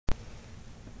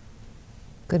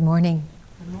Good morning.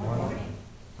 Good morning.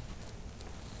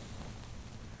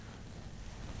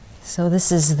 So this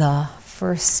is the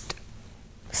first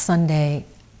Sunday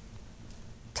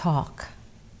talk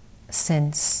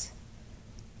since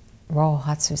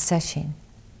Rohatsu Sesshin.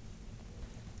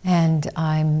 And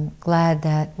I'm glad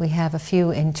that we have a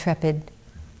few intrepid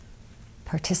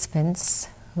participants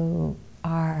who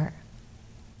are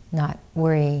not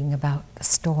worrying about the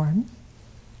storm.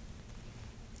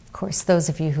 Of course, those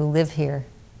of you who live here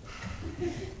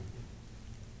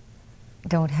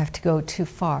don't have to go too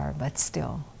far, but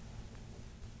still.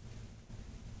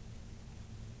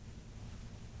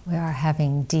 We are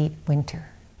having deep winter.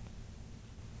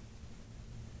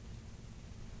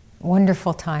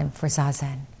 Wonderful time for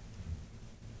Zazen.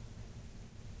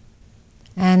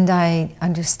 And I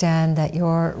understand that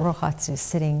your Rohatsu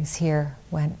sittings here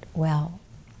went well,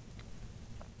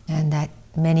 and that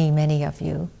many of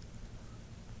you,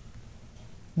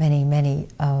 many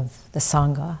of the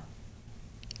Sangha,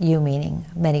 you meaning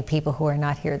many people who are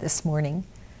not here this morning,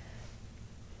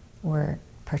 were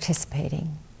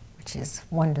participating, which is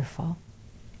wonderful.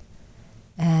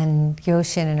 And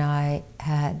Gyoshin and I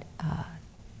had a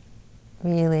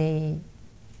really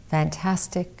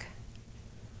fantastic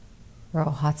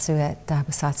Rohatsu at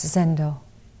Dabusatsu Zendo.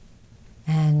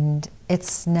 And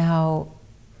it's now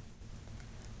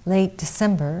late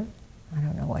December. I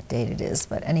don't know what date it is,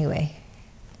 but anyway,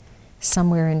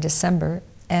 somewhere in December.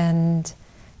 And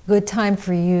good time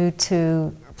for you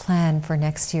to plan for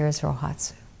next year's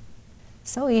Rohatsu.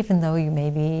 So even though you may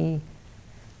be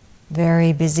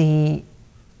very busy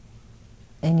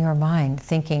in your mind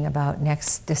thinking about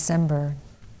next December,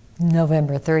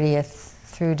 November 30th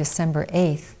through December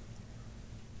 8th,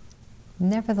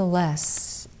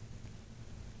 nevertheless,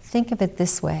 think of it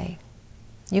this way.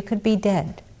 You could be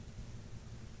dead.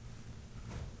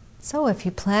 So if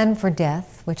you plan for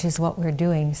death, which is what we're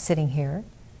doing sitting here,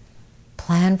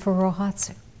 plan for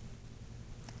Rohatsu.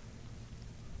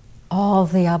 All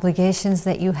the obligations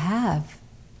that you have.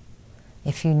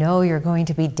 If you know you're going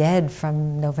to be dead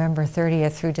from November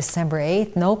 30th through December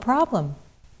 8th, no problem.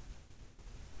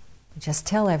 Just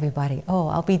tell everybody, oh,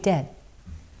 I'll be dead.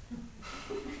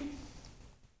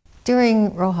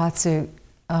 During Rohatsu,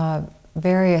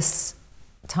 various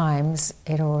times,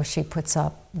 Edo Roshi puts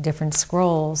up different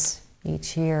scrolls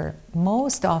each year.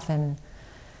 Most often,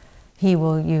 he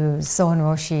will use Soen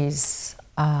Roshi's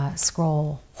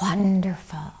scroll,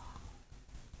 wonderful.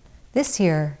 This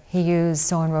year, he used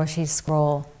Soen Roshi's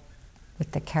scroll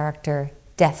with the character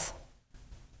death.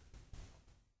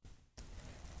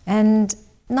 And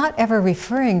not ever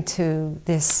referring to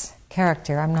this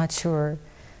character, I'm not sure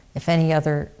if any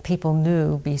other people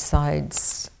knew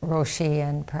besides Roshi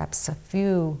and perhaps a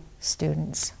few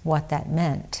students what that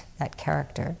meant, that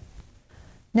character.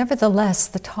 Nevertheless,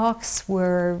 the talks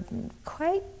were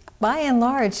quite, by and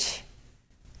large,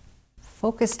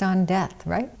 focused on death,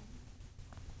 right?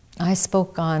 I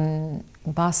spoke on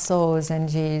Baso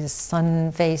Zenji's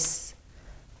sun face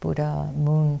Buddha,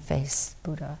 moon face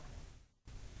Buddha.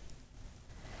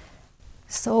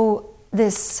 So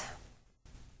this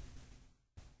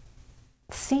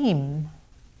theme,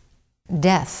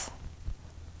 death,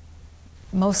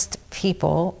 most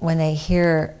people, when they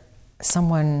hear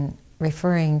someone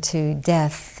referring to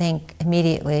death, think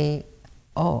immediately,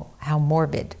 oh, how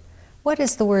morbid. What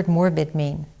does the word morbid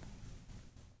mean?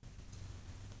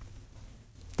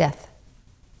 Death,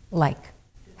 like,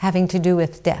 having to do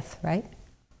with death, right?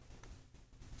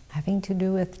 Having to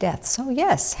do with death. So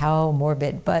yes, how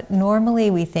morbid. But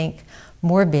normally we think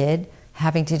morbid,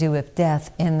 having to do with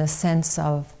death in the sense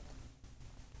of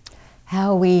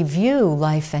how we view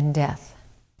life and death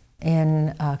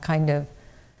in a kind of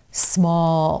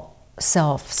small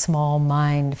self, small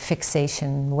mind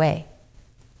fixation way,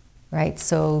 right?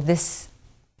 So this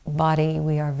body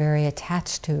we are very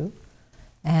attached to,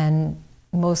 and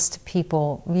most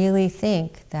people really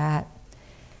think that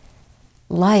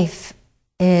life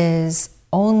is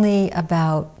only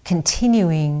about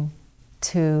continuing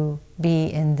to be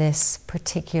in this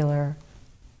particular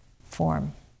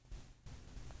form.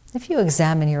 If you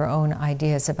examine your own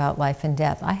ideas about life and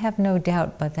death, I have no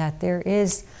doubt but that there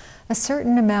is a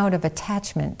certain amount of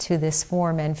attachment to this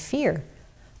form and fear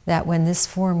that when this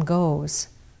form goes,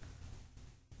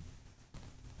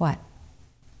 what?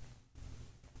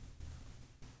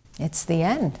 It's the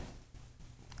end,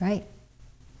 right?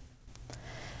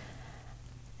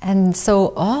 And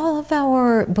so all of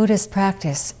our Buddhist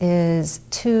practice is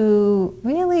to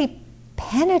really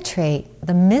penetrate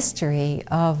the mystery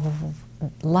of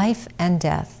life and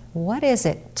death. What is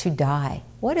it to die?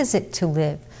 What is it to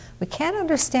live? We can't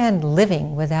understand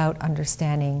living without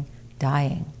understanding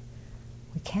dying.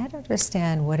 We can't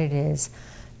understand what it is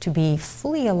to be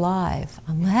fully alive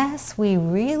unless we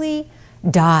really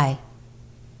die.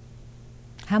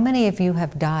 How many of you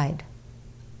have died?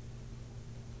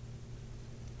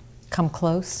 Come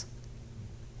close?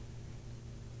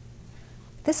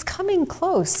 This coming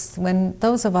close, when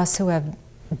those of us who have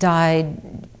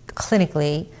died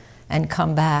clinically and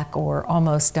come back or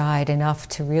almost died enough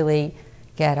to really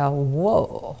get a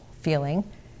whoa feeling,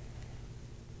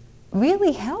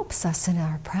 really helps us in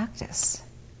our practice.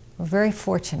 We're very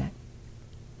fortunate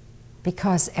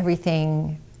because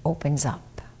everything opens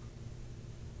up.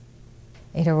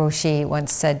 Ada Roshi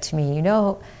once said to me, you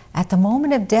know, at the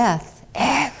moment of death,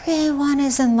 everyone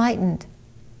is enlightened.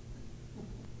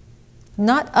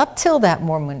 Not up till that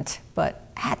moment, but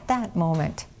at that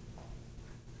moment.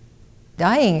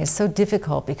 Dying is so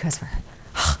difficult because we're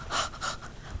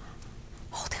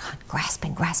holding on,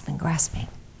 grasping, grasping, grasping.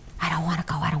 I don't want to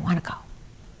go, I don't want to go.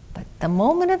 But the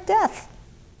moment of death,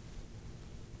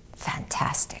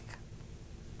 fantastic.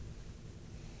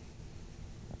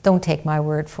 Don't take my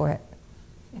word for it.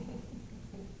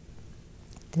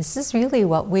 This is really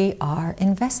what we are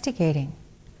investigating.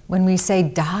 When we say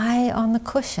die on the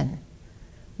cushion,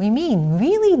 we mean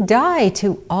really die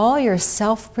to all your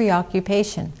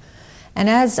self-preoccupation. And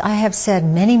as I have said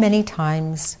many, many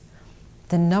times,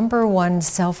 the number one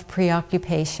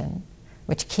self-preoccupation,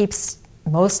 which keeps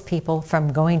most people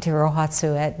from going to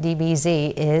Rohatsu at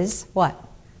DBZ, is what?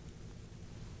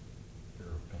 Fear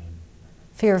of pain.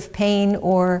 Fear of pain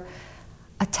or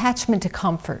attachment to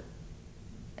comfort.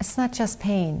 It's not just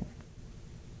pain,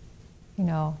 you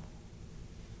know.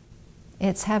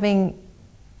 It's having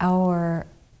our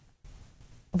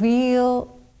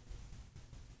real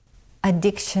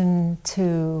addiction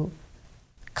to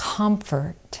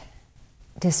comfort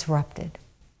disrupted.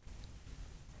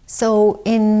 So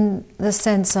in the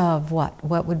sense of what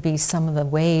would be some of the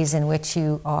ways in which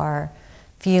you are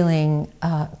feeling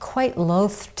quite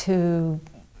loath to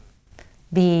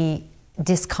be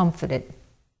discomforted?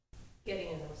 Getting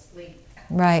enough sleep.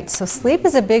 Right, so sleep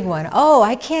is a big one. Oh,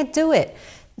 I can't do it.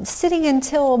 Sitting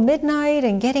until midnight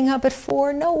and getting up at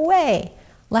 4, no way.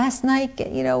 Last night,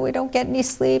 you know, we don't get any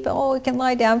sleep. Oh, we can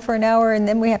lie down for an hour and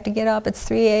then we have to get up at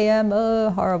 3 a.m.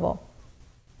 Oh, horrible.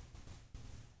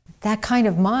 That kind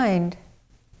of mind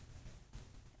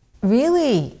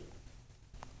really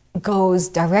goes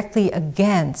directly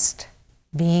against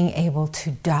being able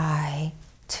to die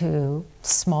to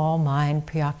small mind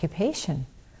preoccupation.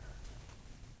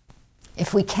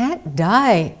 If we can't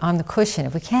die on the cushion,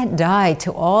 if we can't die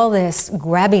to all this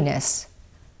grabbiness,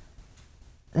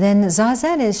 then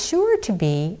Zazen is sure to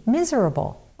be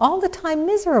miserable, all the time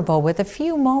miserable, with a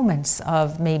few moments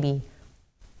of maybe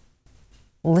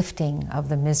lifting of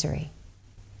the misery.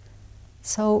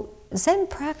 So Zen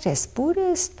practice,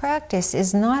 Buddhist practice,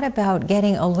 is not about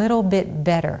getting a little bit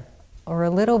better or a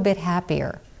little bit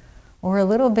happier or a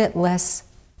little bit less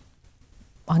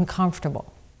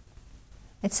uncomfortable.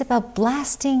 It's about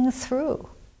blasting through.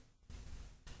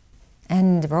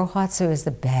 And Rohatsu is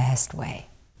the best way.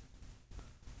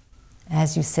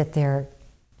 As you sit there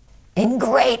in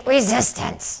great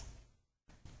resistance.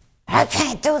 I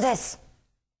can't do this.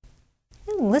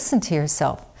 You listen to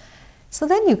yourself. So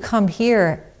then you come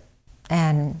here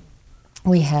and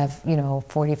we have,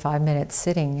 45 minutes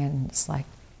sitting and it's like,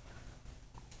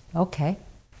 okay,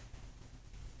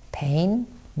 pain,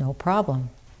 no problem.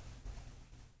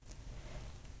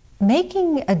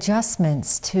 Making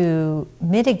adjustments to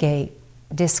mitigate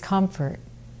discomfort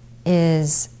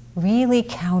is really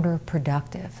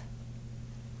counterproductive.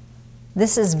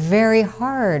 This is very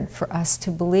hard for us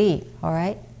to believe, all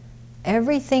right?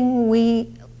 Everything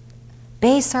we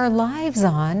base our lives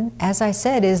on, as I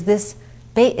said, is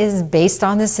based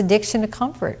on this addiction to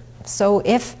comfort. So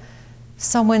if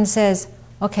someone says,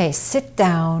 okay, sit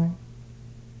down,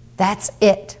 that's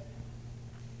it.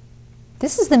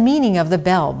 This is the meaning of the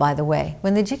bell, by the way.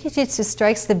 When the Jikijitsu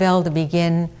strikes the bell to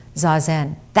begin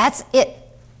Zazen, that's it.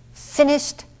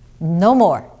 Finished, no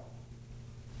more.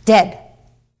 Dead.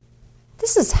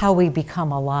 This is how we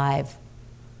become alive.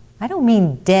 I don't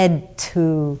mean dead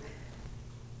to...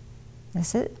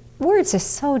 Words are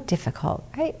so difficult,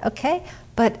 right? Okay?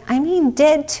 But I mean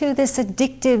dead to this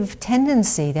addictive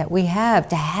tendency that we have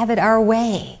to have it our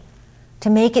way, to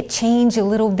make it change a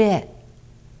little bit.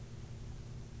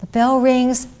 The bell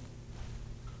rings,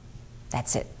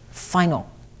 that's it, final.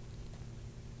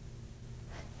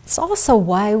 It's also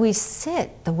why we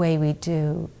sit the way we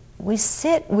do. We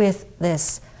sit with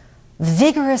this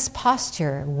vigorous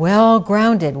posture, well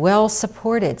grounded, well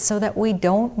supported, so that we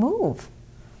don't move.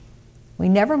 We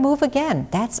never move again.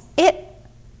 That's it.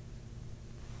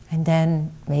 And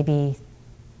then maybe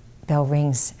bell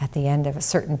rings at the end of a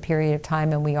certain period of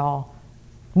time and we all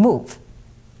move.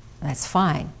 That's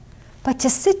fine. But to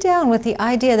sit down with the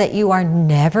idea that you are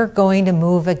never going to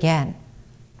move again,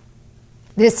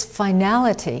 this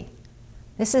finality,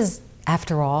 this is,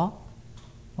 after all,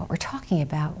 what we're talking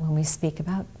about when we speak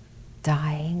about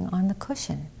dying on the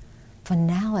cushion.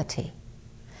 Finality.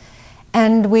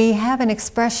 And we have an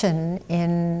expression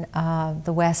in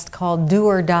the West called do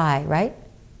or die, right?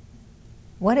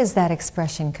 What does that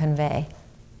expression convey?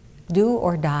 Do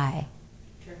or die?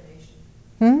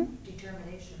 Determination.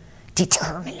 Determination.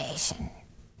 Determination.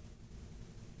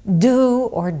 Do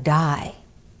or die.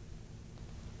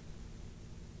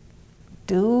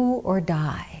 Do or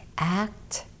die.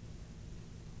 Act.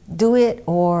 Do it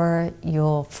or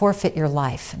you'll forfeit your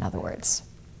life, in other words.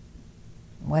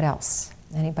 What else?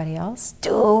 Anybody else?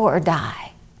 Do or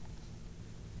die.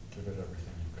 Give it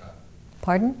everything you've got.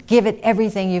 Pardon? Give it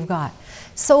everything you've got.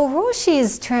 So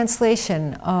Roshi's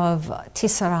translation of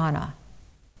Tisarana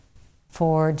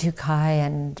for Jukai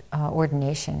and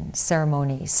ordination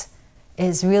ceremonies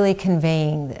is really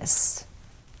conveying this.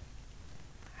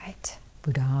 Right?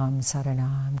 Buddham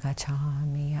saranam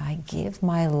gacchami. I give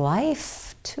my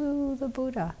life to the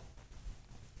Buddha.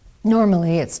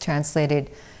 Normally it's translated,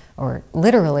 or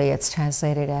literally it's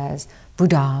translated as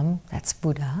Buddham, that's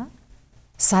Buddha.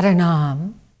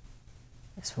 Saranam,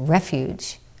 that's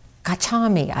refuge.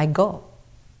 Gacchami, I go.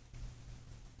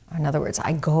 In other words,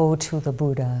 I go to the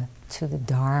Buddha, to the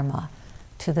Dharma,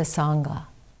 to the Sangha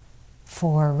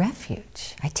for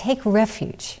refuge. I take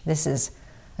refuge. This is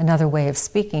another way of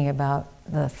speaking about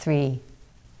the three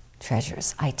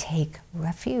treasures. I take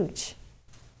refuge.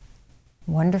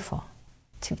 Wonderful.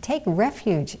 To take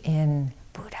refuge in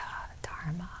Buddha,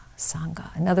 Dharma,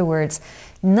 Sangha. In other words,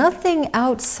 nothing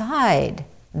outside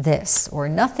this, or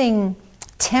nothing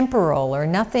temporal, or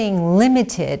nothing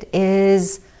limited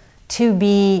is to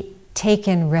be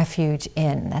taken refuge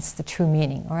in. That's the true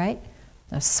meaning, all right?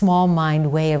 A small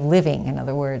mind way of living, in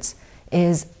other words,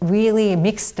 is really a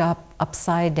mixed up,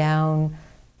 upside down,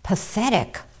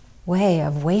 pathetic way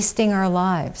of wasting our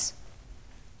lives.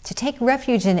 To take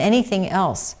refuge in anything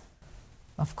else,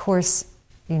 of course,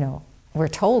 you know, we're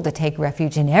told to take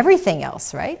refuge in everything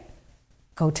else, right?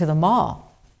 Go to the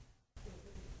mall.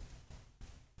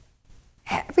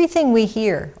 Everything we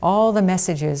hear, all the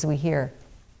messages we hear,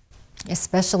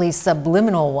 especially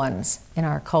subliminal ones in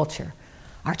our culture,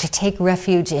 are to take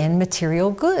refuge in material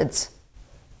goods.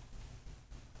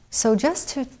 So just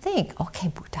to think, okay,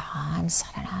 Buddham,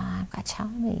 Saranam,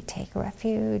 Gacchami, take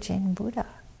refuge in Buddha.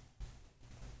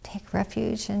 Take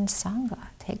refuge in Sangha.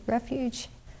 Take refuge,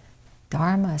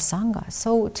 Dharma, Sangha.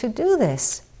 So to do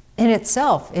this in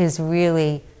itself is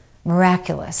really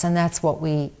miraculous, and that's what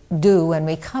we do when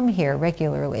we come here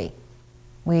regularly.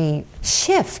 We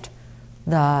shift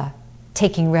the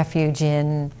taking refuge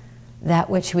in that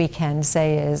which we can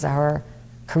say is our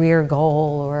career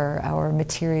goal or our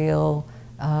material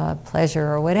pleasure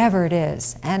or whatever it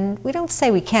is. And we don't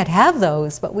say we can't have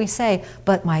those, but we say,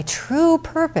 but my true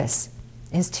purpose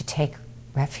is to take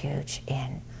refuge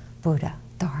in Buddha,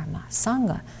 Dharma,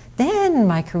 Sangha. Then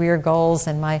my career goals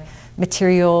and my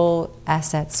material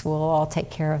assets will all take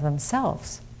care of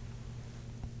themselves.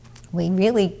 We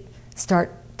really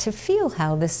start to feel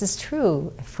how this is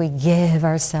true. If we give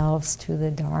ourselves to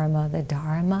the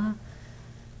Dharma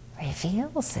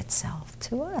reveals itself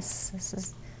to us. This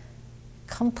is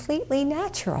completely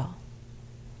natural.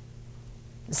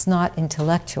 It's not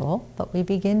intellectual, but we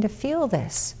begin to feel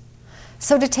this.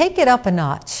 So to take it up a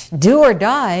notch, do or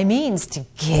die means to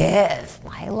give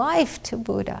my life to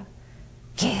Buddha,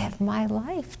 give my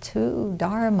life to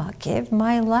Dharma, give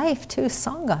my life to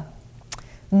Sangha,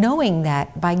 knowing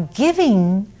that by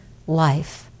giving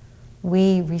life,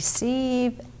 we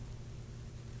receive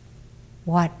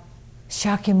what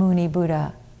Shakyamuni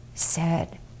Buddha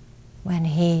said when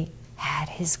he had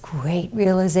his great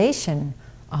realization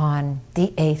on the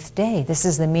 8th day. This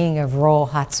is the meaning of Ro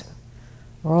Hatsu.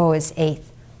 Ro is 8th,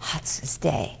 Hatsu is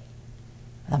day,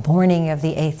 the morning of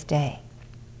the 8th day.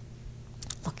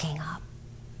 Looking up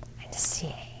and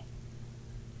seeing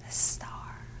the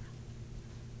star.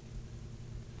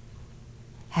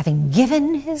 Having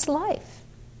given his life,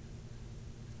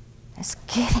 has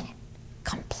given it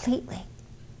completely.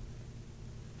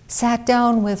 Sat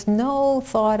down with no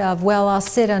thought of, well, I'll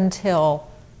sit until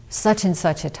such and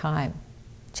such a time.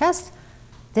 Just,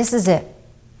 this is it.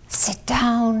 Sit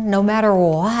down no matter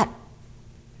what.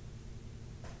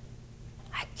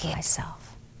 I give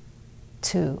myself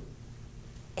to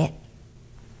it.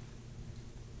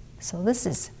 So this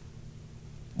is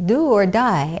do or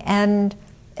die. And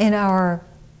in our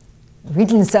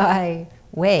Rinzai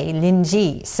way,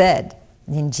 Linji said,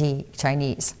 Linji,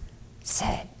 Chinese,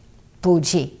 said,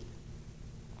 Buji,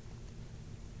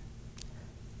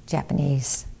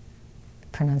 Japanese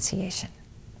pronunciation.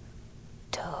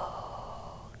 Do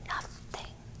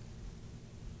nothing.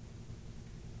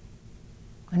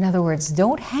 In other words,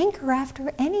 don't hanker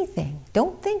after anything.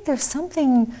 Don't think there's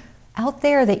something out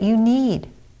there that you need.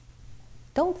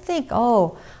 Don't think,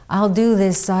 oh, I'll do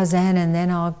this zazen and then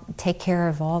I'll take care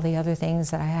of all the other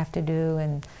things that I have to do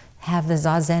and have the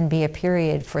zazen be a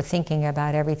period for thinking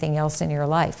about everything else in your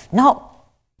life. No!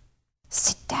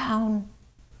 Sit down.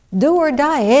 Do or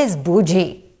die is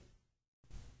buji.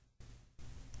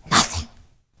 Nothing.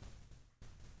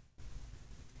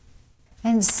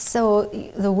 And so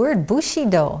the word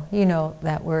bushido, you know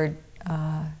that word,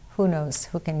 who knows,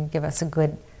 who can give us a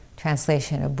good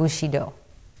translation of bushido?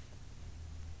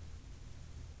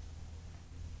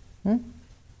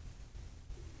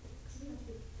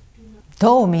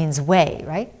 Do means way,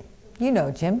 right? You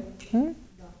know, Jim.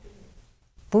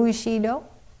 Bushido?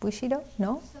 Bushido?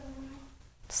 No?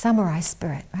 Samurai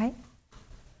spirit, right?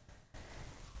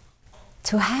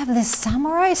 To have this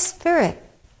samurai spirit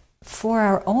for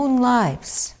our own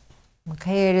lives,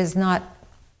 okay, it is not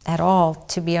at all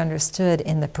to be understood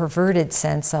in the perverted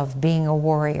sense of being a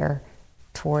warrior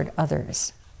toward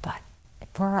others, but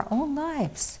for our own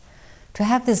lives. To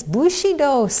have this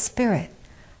Bushido spirit,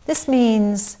 this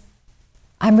means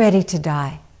I'm ready to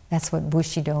die. That's what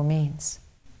Bushido means.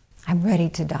 I'm ready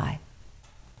to die.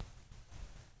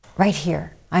 Right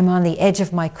here, I'm on the edge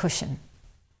of my cushion.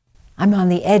 I'm on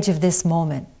the edge of this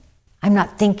moment. I'm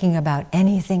not thinking about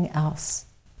anything else.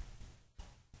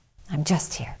 I'm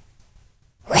just here,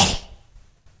 ready.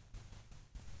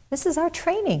 This is our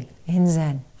training in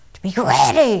Zen, to be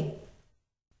ready.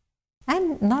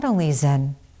 And not only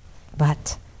Zen,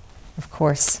 but, of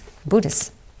course,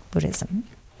 Buddhism,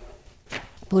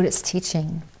 Buddhist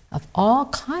teaching of all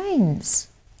kinds,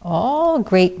 all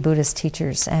great Buddhist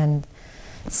teachers. And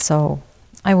so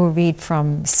I will read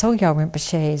from Sogyal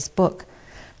Rinpoche's book,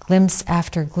 Glimpse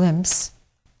After Glimpse,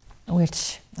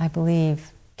 which I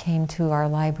believe came to our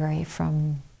library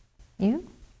from you?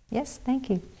 Yes, thank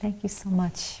you. Thank you so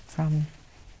much. From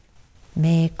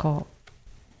Meiko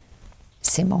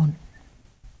Simon.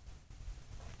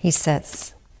 He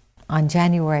says, on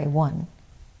January 1,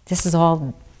 this is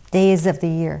all days of the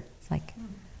year. It's like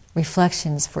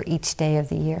reflections for each day of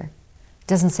the year. It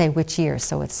doesn't say which year,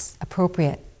 so it's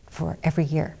appropriate for every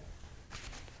year.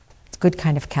 It's a good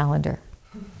kind of calendar.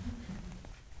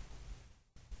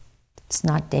 It's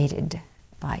not dated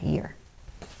by year.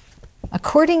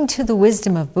 According to the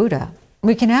wisdom of Buddha,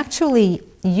 we can actually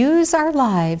use our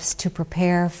lives to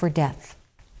prepare for death.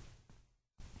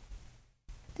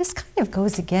 This kind of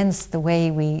goes against the way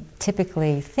we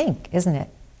typically think, isn't it?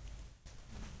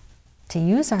 To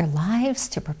use our lives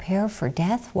to prepare for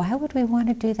death, why would we want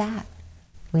to do that?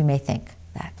 We may think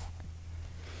that.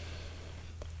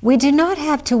 We do not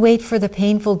have to wait for the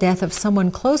painful death of someone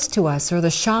close to us or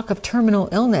the shock of terminal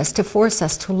illness to force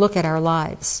us to look at our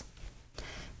lives.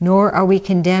 Nor are we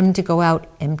condemned to go out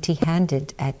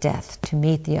empty-handed at death to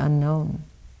meet the unknown.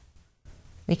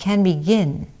 We can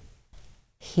begin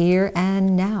here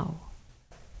and now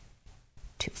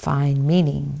to find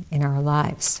meaning in our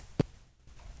lives.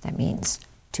 That means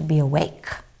to be awake.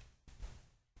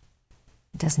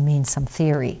 It doesn't mean some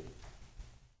theory.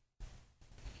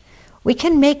 We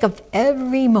can make of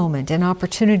every moment an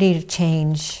opportunity to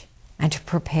change and to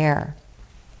prepare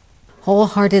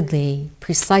wholeheartedly,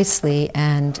 precisely,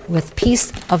 and with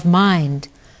peace of mind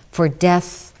for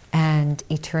death and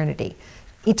eternity.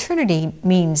 Eternity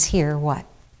means here what?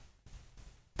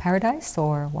 Paradise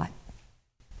or what?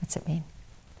 What's it mean?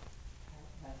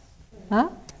 Huh?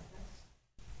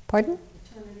 Pardon?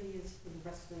 Eternity is for the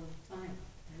rest of time.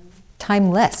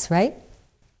 Timeless, right?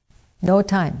 No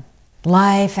time.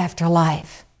 Life after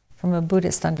life. From a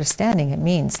Buddhist understanding, it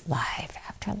means life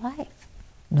after life.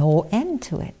 No end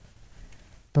to it.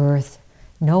 Birth,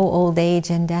 no old age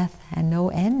and death, and no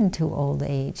end to old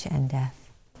age and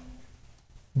death.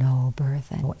 No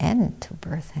birth and no end to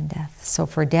birth and death. So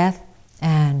for death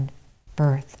and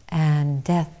birth and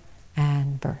death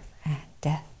and birth and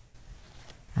death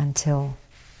until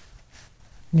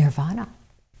nirvana.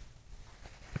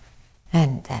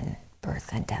 And then birth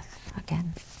and death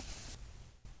again.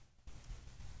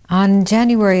 On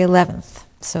January 11th,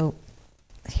 so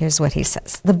here's what he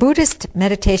says. The Buddhist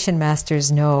meditation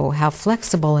masters know how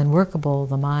flexible and workable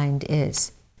the mind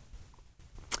is.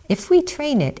 If we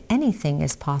train it, anything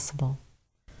is possible.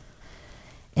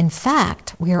 In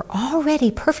fact, we are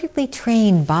already perfectly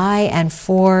trained by and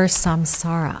for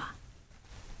samsara.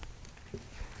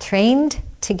 Trained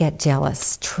to get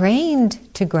jealous,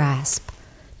 trained to grasp,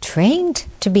 trained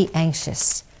to be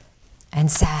anxious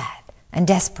and sad and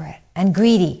desperate and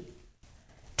greedy,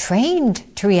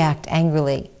 trained to react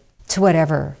angrily to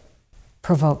whatever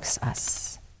provokes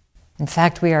us. In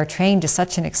fact, we are trained to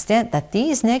such an extent that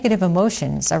these negative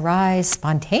emotions arise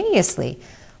spontaneously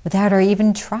without our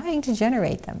even trying to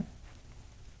generate them.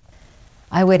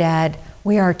 I would add,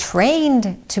 we are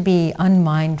trained to be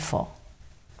unmindful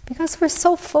because we're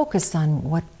so focused on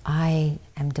what I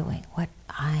am doing, what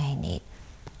I need.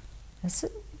 It's a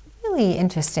really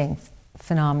interesting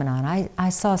phenomenon. I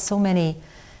saw so many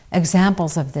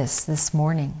examples of this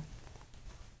morning.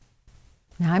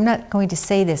 Now, I'm not going to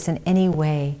say this in any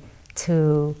way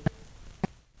to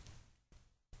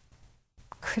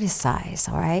criticize,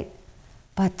 all right?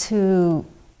 But to,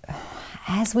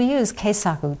 as we use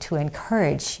keisaku, to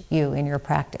encourage you in your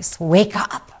practice. Wake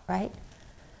up, right?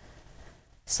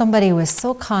 Somebody was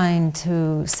so kind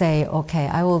to say, okay,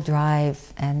 I will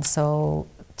drive, and so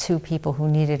two people who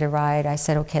needed a ride, I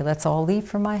said, okay, let's all leave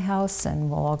from my house and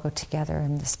we'll all go together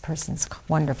in this person's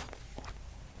wonderful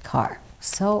car.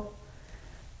 So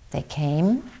they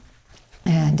came,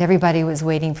 and everybody was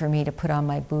waiting for me to put on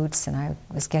my boots, and I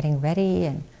was getting ready,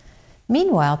 and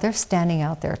meanwhile, they're standing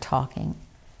out there talking,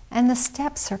 and the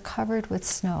steps are covered with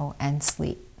snow and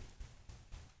sleet.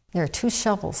 There are 2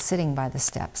 shovels sitting by the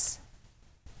steps.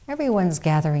 Everyone's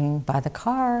gathering by the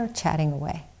car, chatting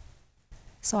away.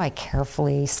 So I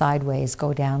carefully, sideways,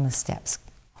 go down the steps,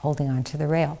 holding onto the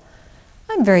rail.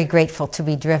 I'm very grateful to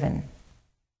be driven.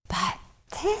 But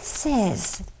this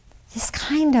is this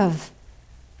kind of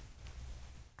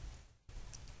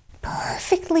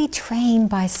perfectly trained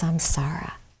by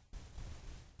samsara,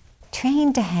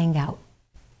 trained to hang out,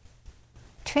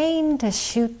 trained to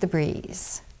shoot the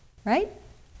breeze, right?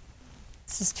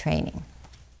 This is training.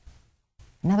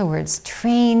 In other words,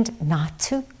 trained not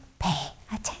to pay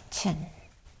attention.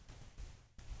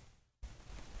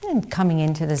 And coming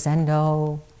into the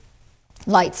zendo,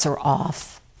 lights are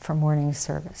off for morning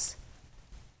service.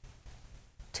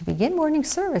 To begin morning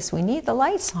service, we need the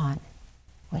lights on.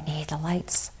 We need the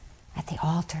lights at the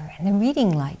altar and the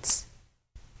reading lights.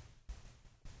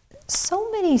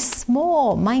 So many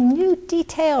small, minute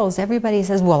details. Everybody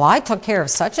says, well, I took care of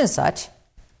such and such.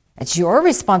 It's your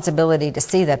responsibility to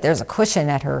see that there's a cushion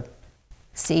at her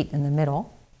seat in the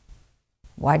middle.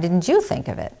 Why didn't you think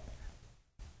of it?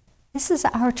 This is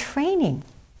our training,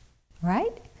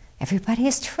 right? Everybody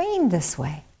is trained this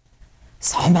way.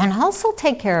 Someone else will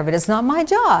take care of it. It's not my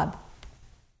job.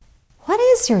 What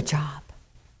is your job?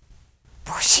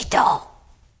 Bushido.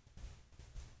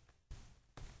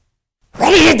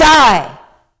 Ready to die.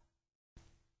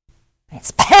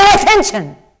 It's pay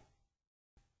attention.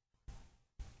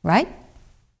 Right?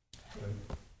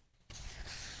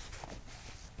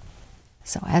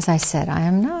 So as I said, I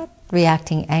am not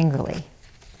reacting angrily.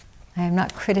 I am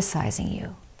not criticizing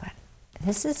you, but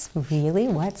this is really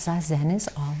what Zazen is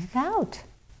all about.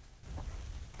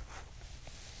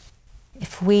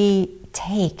 If we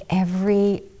take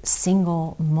every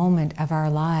single moment of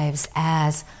our lives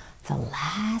as the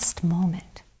last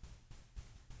moment,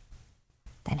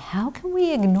 then how can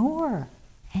we ignore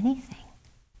anything?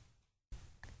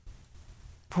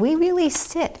 If we really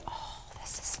sit, oh,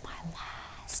 this is my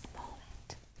last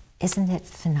moment. Isn't it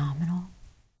phenomenal?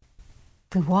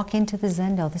 If we walk into the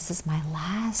zendo, this is my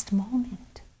last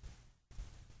moment.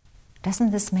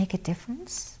 Doesn't this make a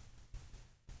difference?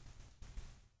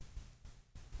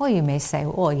 Well, you may say,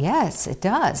 well, yes, it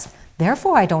does.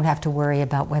 Therefore, I don't have to worry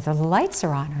about whether the lights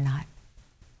are on or not.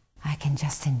 I can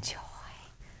just enjoy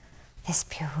this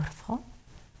beautiful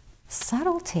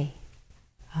subtlety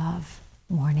of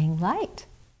morning light.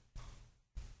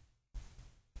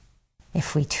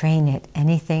 If we train it,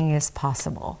 anything is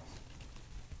possible.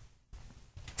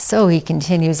 So he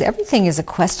continues, everything is a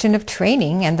question of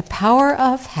training and the power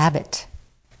of habit.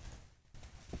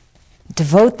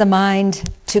 Devote the mind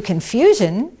to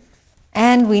confusion,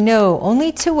 and we know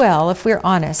only too well, if we're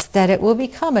honest, that it will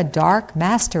become a dark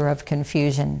master of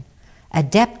confusion,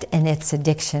 adept in its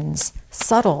addictions,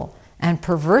 subtle and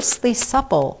perversely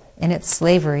supple in its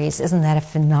slaveries. Isn't that a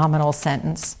phenomenal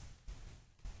sentence?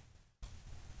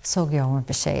 Sogyo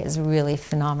Rinpoche is really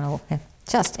phenomenal,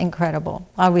 just incredible.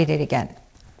 I'll read it again.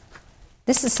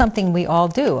 This is something we all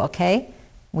do, okay?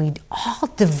 We all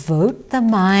devote the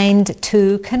mind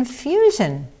to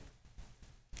confusion.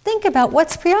 Think about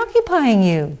what's preoccupying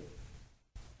you.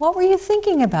 What were you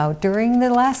thinking about during the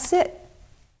last sit?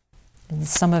 And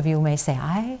some of you may say,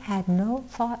 I had no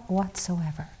thought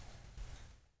whatsoever.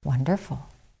 Wonderful.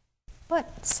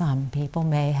 But some people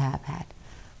may have had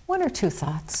 1 or 2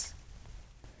 thoughts.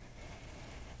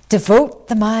 Devote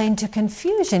the mind to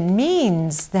confusion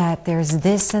means that there's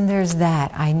this and there's that.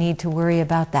 I need to worry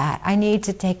about that. I need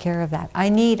to take care of that. I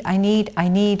need.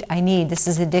 This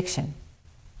is addiction.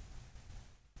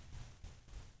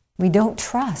 We don't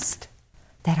trust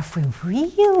that if we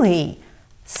really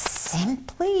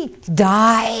simply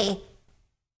die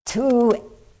to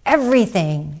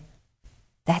everything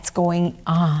that's going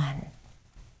on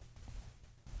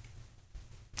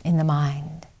in the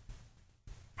mind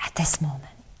at this moment,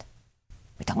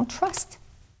 we don't trust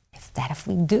if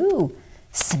we do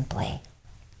simply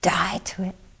die to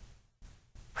it,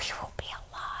 we will be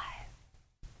alive.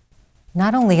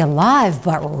 Not only alive,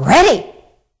 but ready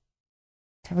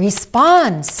to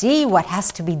respond, see what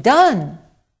has to be done.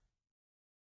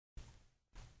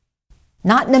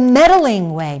 Not in a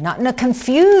meddling way, not in a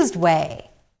confused way,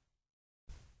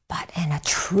 but in a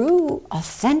true,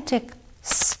 authentic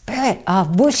spirit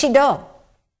of Bushido.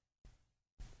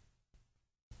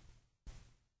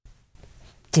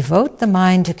 Devote the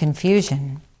mind to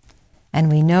confusion,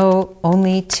 and we know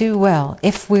only too well,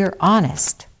 if we're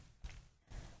honest,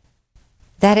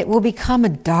 that it will become a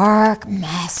dark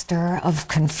master of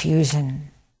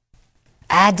confusion,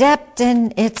 adept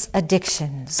in its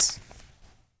addictions,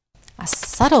 a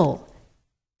subtle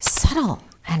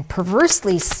and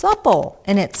perversely supple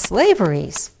in its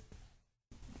slaveries.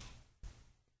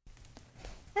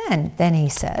 And then he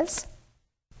says,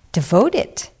 devote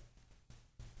it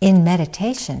in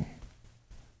meditation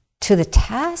to the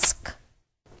task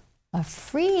of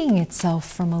freeing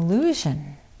itself from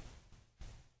illusion.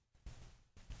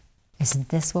 Isn't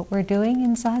this what we're doing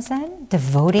in Zazen?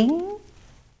 Devoting.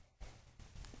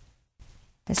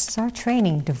 This is our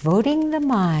training, devoting the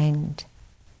mind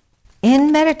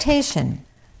in meditation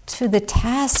to the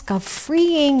task of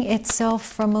freeing itself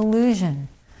from illusion.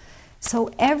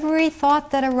 So every thought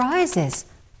that arises,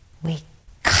 we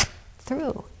cut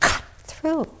through.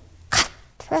 No.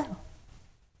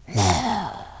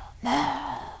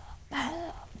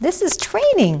 This is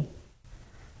training.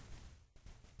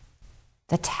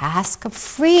 The task of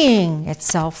freeing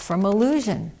itself from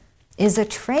illusion is a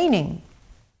training.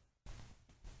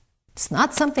 It's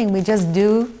not something we just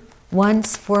do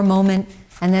once for a moment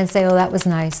and then say, oh, that was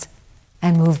nice,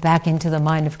 and move back into the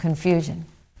mind of confusion.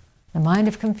 The mind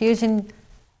of confusion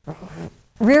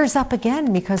rears up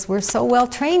again because we're so well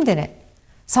trained in it.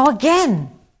 So again,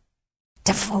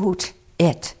 devote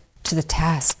it to the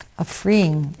task of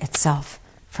freeing itself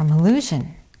from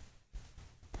illusion.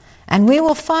 And we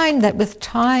will find that with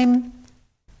time,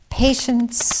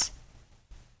 patience,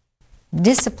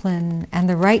 discipline, and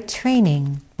the right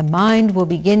training, the mind will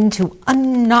begin to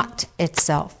unknot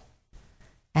itself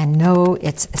and know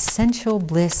its essential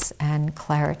bliss and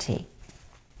clarity.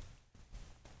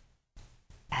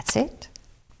 That's it.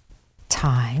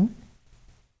 Time.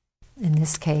 In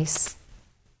this case,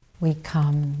 we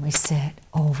come, we sit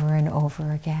over and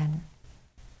over again.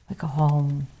 We go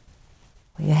home.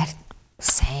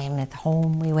 Same at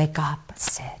home, we wake up,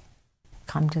 sit.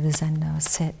 Come to the Zendo,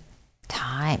 sit.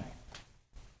 Time.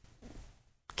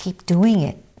 Keep doing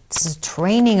it. This is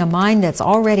training a mind that's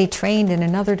already trained in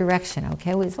another direction,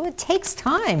 okay? So it takes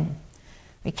time.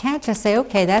 We can't just say,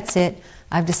 okay, that's it.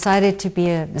 I've decided to be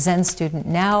a Zen student.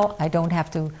 Now I don't have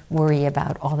to worry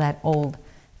about all that old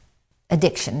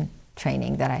addiction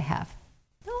training that I have.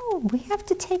 No, we have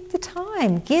to take the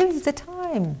time, give the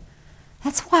time.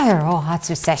 That's why our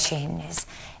Ohatsu session is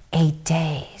 8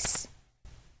 days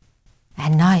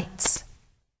and nights.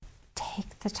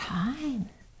 Take the time.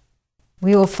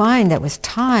 We will find that with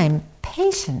time,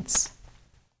 patience,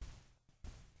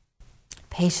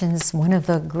 one of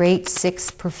the great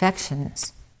 6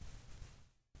 perfections.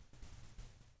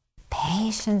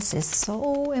 Patience is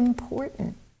so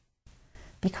important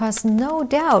because no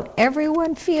doubt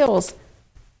everyone feels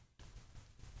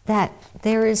that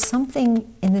there is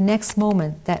something in the next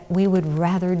moment that we would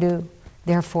rather do.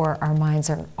 Therefore, our minds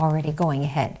are already going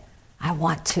ahead. I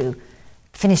want to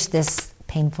finish this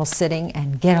painful sitting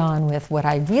and get on with what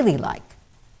I really like,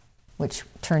 which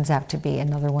turns out to be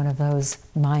another one of those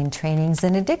mind trainings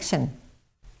in addiction.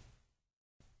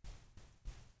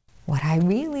 What I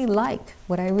really like,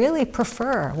 what I really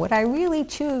prefer, what I really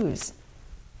choose.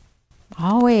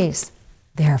 Always.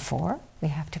 Therefore, we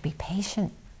have to be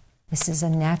patient. This is a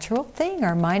natural thing.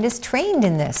 Our mind is trained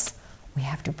in this. We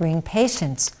have to bring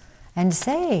patience and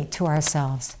say to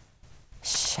ourselves,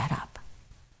 shut up.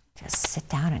 Just sit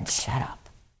down and shut up.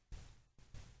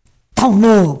 Don't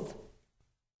move.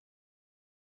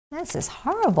 This is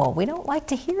horrible. We don't like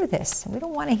to hear this. We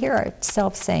don't want to hear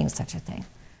ourselves saying such a thing.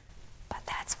 But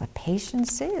that's what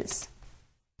patience is.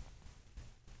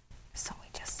 So we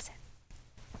just sit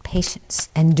patience.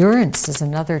 Endurance is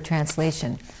another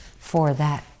translation for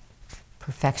that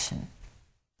perfection.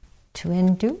 To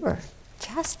endure,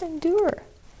 just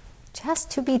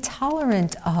to be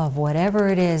tolerant of whatever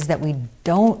it is that we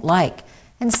don't like,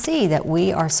 and see that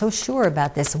we are so sure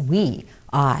about this.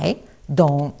 I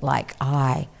don't like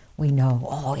I. We know,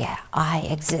 oh yeah, I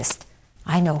exist.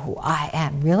 I know who I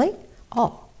am. Really?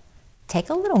 Oh, take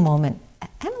a little moment,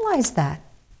 analyze that.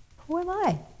 Who am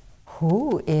I?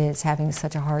 Who is having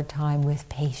such a hard time with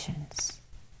patience?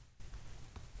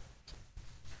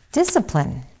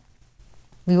 Discipline.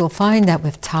 We will find that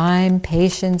with time,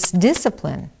 patience,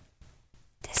 discipline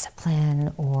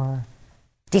or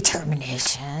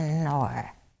determination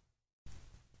or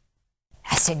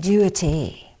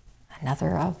assiduity,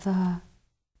 another of the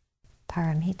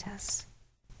paramitas.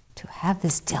 To have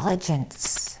this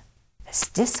diligence, this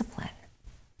discipline,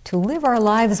 to live our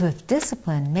lives with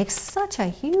discipline makes such a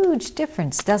huge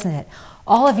difference, doesn't it?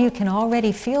 All of you can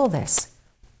already feel this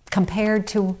compared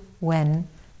to when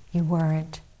you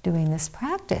weren't doing this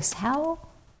practice. How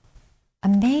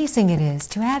amazing it is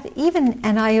to have even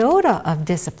an iota of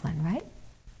discipline, right?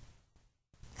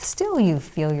 Still you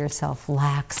feel yourself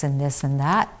lax in this and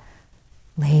that,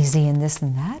 lazy in this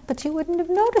and that, but you wouldn't have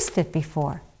noticed it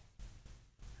before.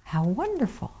 How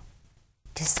wonderful.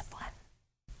 Discipline.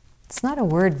 It's not a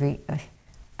word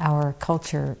our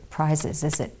culture prizes,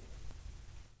 is it?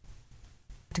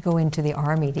 To go into the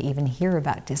army to even hear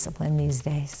about discipline these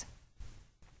days.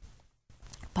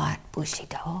 But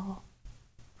Bushido,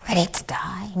 ready to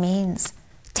die, means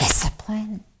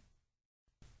discipline.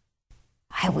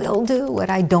 I will do what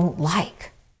I don't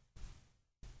like.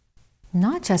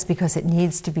 Not just because it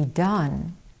needs to be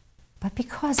done, but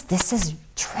because this is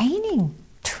training.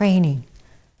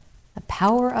 The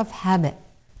power of habit,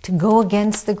 to go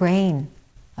against the grain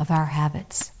of our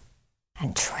habits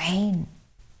and train.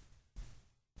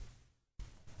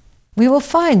 We will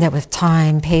find that with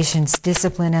time, patience,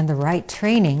 discipline, and the right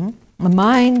training, the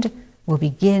mind will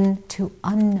begin to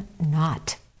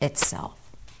unknot itself.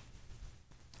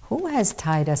 Who has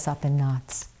tied us up in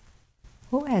knots?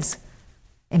 Who has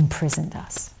imprisoned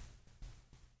us?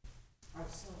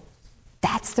 Ourselves.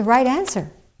 That's the right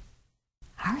answer.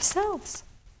 Ourselves.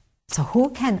 So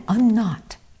who can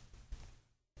unknot?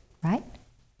 Right?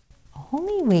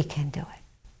 Only we can do it.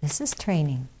 This is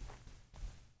training.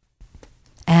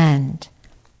 And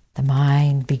the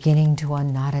mind beginning to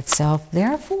unknot itself,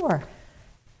 therefore,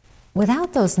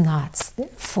 without those knots,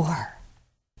 therefore,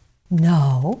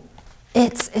 no,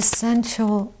 it's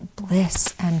essential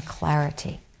bliss and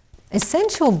clarity.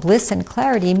 Essential bliss and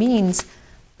clarity means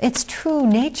its true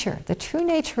nature. The true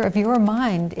nature of your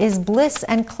mind is bliss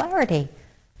and clarity,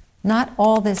 not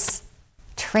all this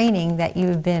training that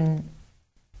you've been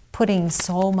putting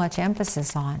so much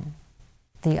emphasis on.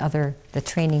 The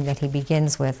training that he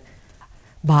begins with,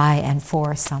 by and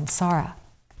for samsara.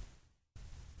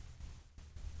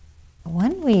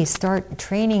 When we start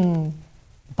training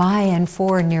by and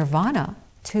for nirvana,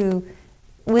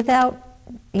 without,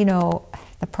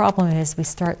 the problem is we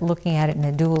start looking at it in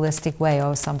a dualistic way.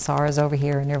 Oh, samsara is over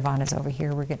here and nirvana is over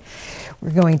here.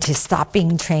 We're going to stop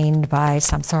being trained by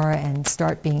samsara and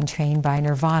start being trained by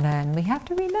nirvana. And we have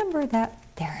to remember that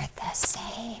they're the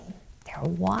same. They're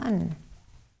one.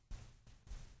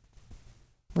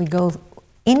 We go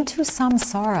into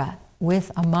samsara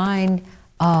with a mind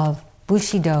of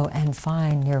Bushido and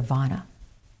find nirvana,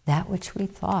 that which we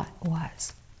thought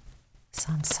was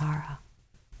samsara,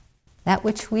 that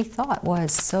which we thought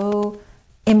was so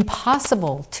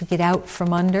impossible to get out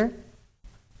from under,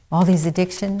 all these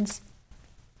addictions.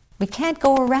 We can't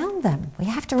go around them. We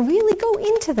have to really go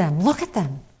into them, look at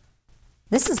them.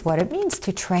 This is what it means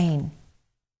to train.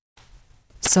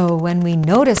 So when we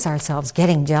notice ourselves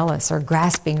getting jealous or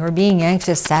grasping or being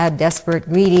anxious, sad, desperate,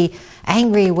 greedy,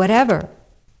 angry, whatever,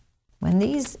 when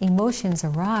these emotions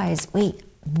arise, we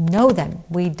know them.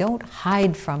 We don't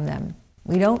hide from them.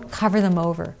 We don't cover them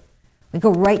over. We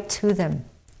go right to them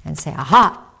and say,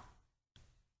 aha,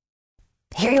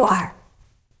 here you are.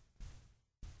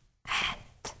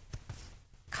 And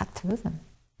cut through them.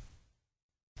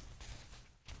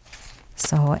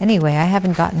 So anyway, I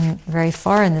haven't gotten very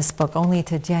far in this book, only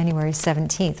to January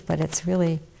 17th, but it's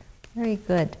really very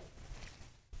good.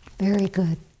 Very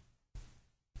good.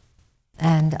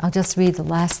 And I'll just read the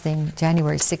last thing,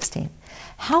 January 16th.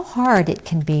 How hard it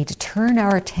can be to turn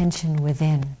our attention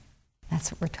within.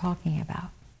 That's what we're talking about.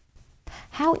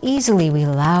 How easily we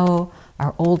allow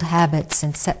our old habits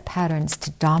and set patterns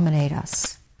to dominate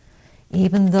us.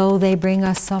 Even though they bring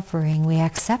us suffering, we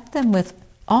accept them with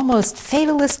almost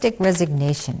fatalistic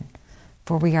resignation,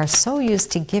 for we are so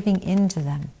used to giving in to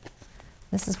them.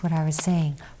 This is what I was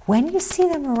saying. When you see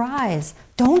them arise,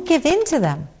 don't give in to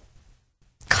them.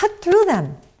 Cut through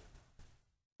them.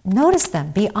 Notice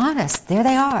them. Be honest. There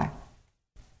they are.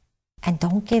 And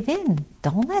don't give in.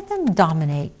 Don't let them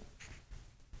dominate.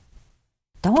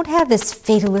 Don't have this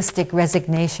fatalistic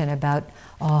resignation about,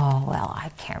 oh, well, I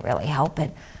can't really help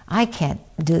it. I can't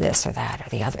do this or that or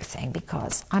the other thing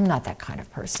because I'm not that kind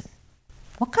of person.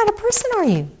 What kind of person are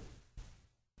you?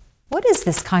 What is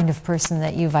this kind of person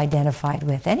that you've identified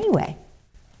with anyway?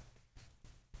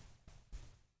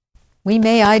 We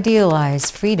may idealize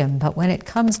freedom, but when it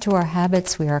comes to our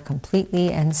habits, we are completely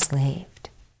enslaved.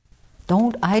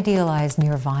 Don't idealize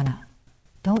nirvana.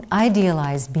 Don't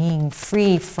idealize being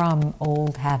free from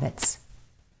old habits.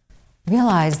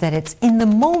 Realize that it's in the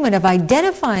moment of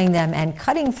identifying them and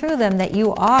cutting through them that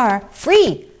you are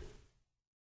free.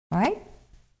 Right?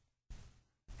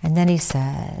 And then he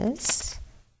says,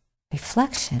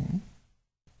 reflection,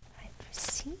 right,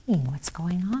 seeing what's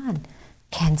going on,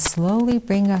 can slowly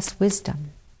bring us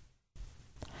wisdom.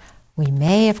 We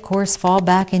may, of course, fall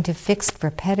back into fixed,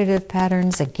 repetitive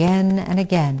patterns again and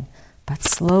again, but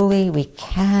slowly we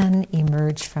can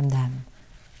emerge from them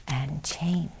and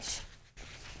change.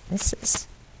 This is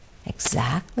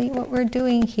exactly what we're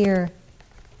doing here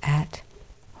at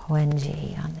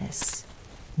Hoen-ji on this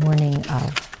morning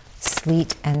of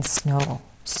sleet and snow.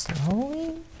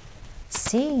 Slowly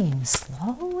seeing,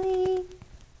 slowly,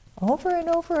 over and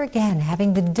over again,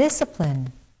 having the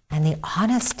discipline and the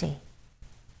honesty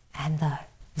and the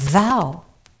vow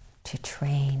to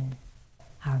train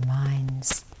our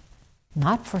minds,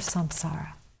 not for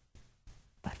samsara,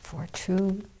 but for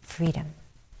true freedom,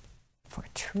 for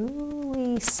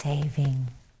truly saving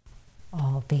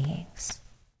all beings.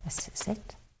 This is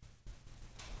it.